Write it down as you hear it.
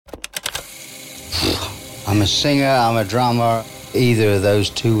I'm a singer, I'm a drummer. Either of those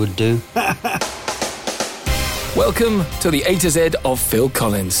two would do. Welcome to the A to Z of Phil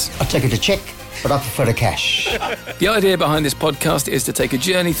Collins. I'll take it a check, but I prefer the cash. The idea behind this podcast is to take a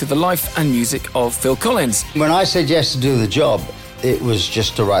journey through the life and music of Phil Collins. When I said yes to do the job, it was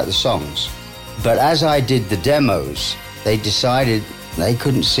just to write the songs. But as I did the demos, they decided they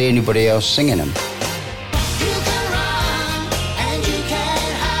couldn't see anybody else singing them.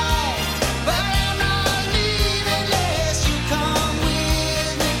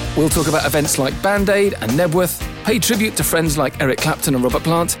 We'll talk about events like Band Aid and Nebworth, pay tribute to friends like Eric Clapton and Robert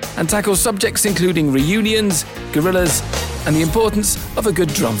Plant, and tackle subjects including reunions, gorillas, and the importance of a good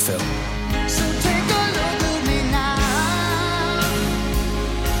drum fill. So take a look at me now.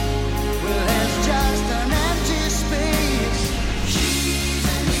 Well, there's just an empty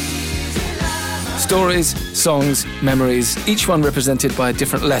space. Stories, songs, memories, each one represented by a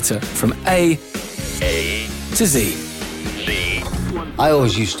different letter from A to Z. I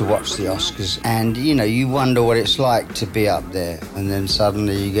always used to watch the Oscars, and, you wonder what it's like to be up there, and then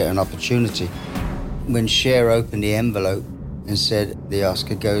suddenly you get an opportunity. When Cher opened the envelope and said the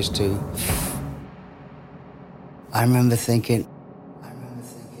Oscar goes to... I remember thinking,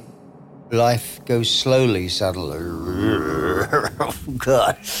 life goes slowly suddenly. Oh,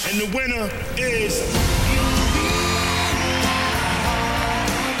 God. And the winner is...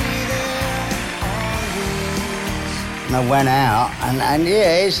 And I went out, and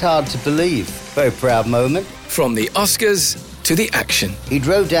yeah, it's hard to believe. Very proud moment. From the Oscars to the action. He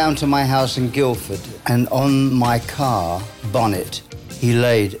drove down to my house in Guildford, and on my car bonnet, he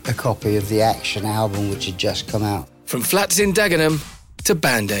laid a copy of the Action album, which had just come out. From flats in Dagenham to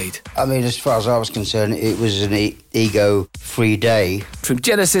Band Aid. I mean, as far as I was concerned, it was an ego-free day. From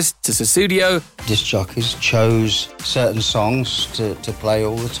Genesis to Sussudio. Disc jockeys chose certain songs to play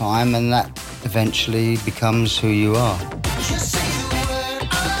all the time, and that eventually becomes who you are. You say the word,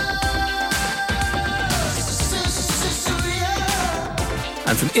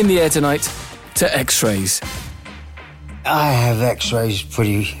 And from In the Air Tonight to X-Rays. I have X-rays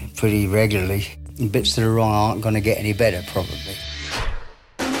pretty regularly. Bits that are wrong aren't going to get any better, probably.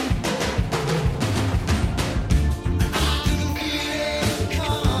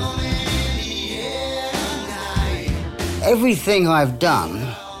 Everything I've done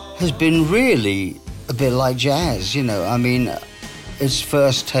has been really a bit like jazz, I mean, it's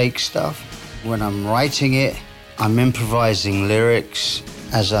first take stuff. When I'm writing it, I'm improvising lyrics.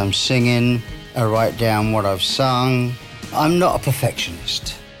 As I'm singing, I write down what I've sung. I'm not a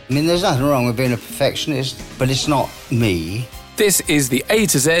perfectionist. I mean, there's nothing wrong with being a perfectionist, but it's not me. This is the A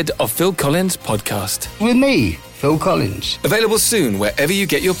to Z of Phil Collins podcast. With me, Phil Collins. Available soon wherever you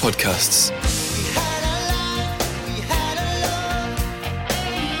get your podcasts.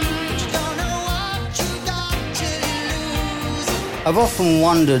 I've often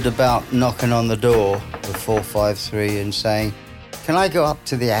wondered about knocking on the door of 453 and saying, can I go up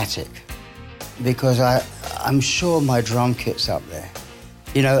to the attic? Because I'm sure my drum kit's up there.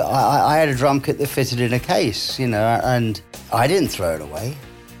 I had a drum kit that fitted in a case, and I didn't throw it away.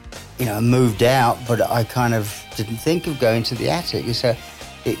 I moved out, but I kind of didn't think of going to the attic. So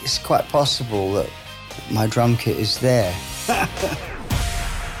it's quite possible that my drum kit is there.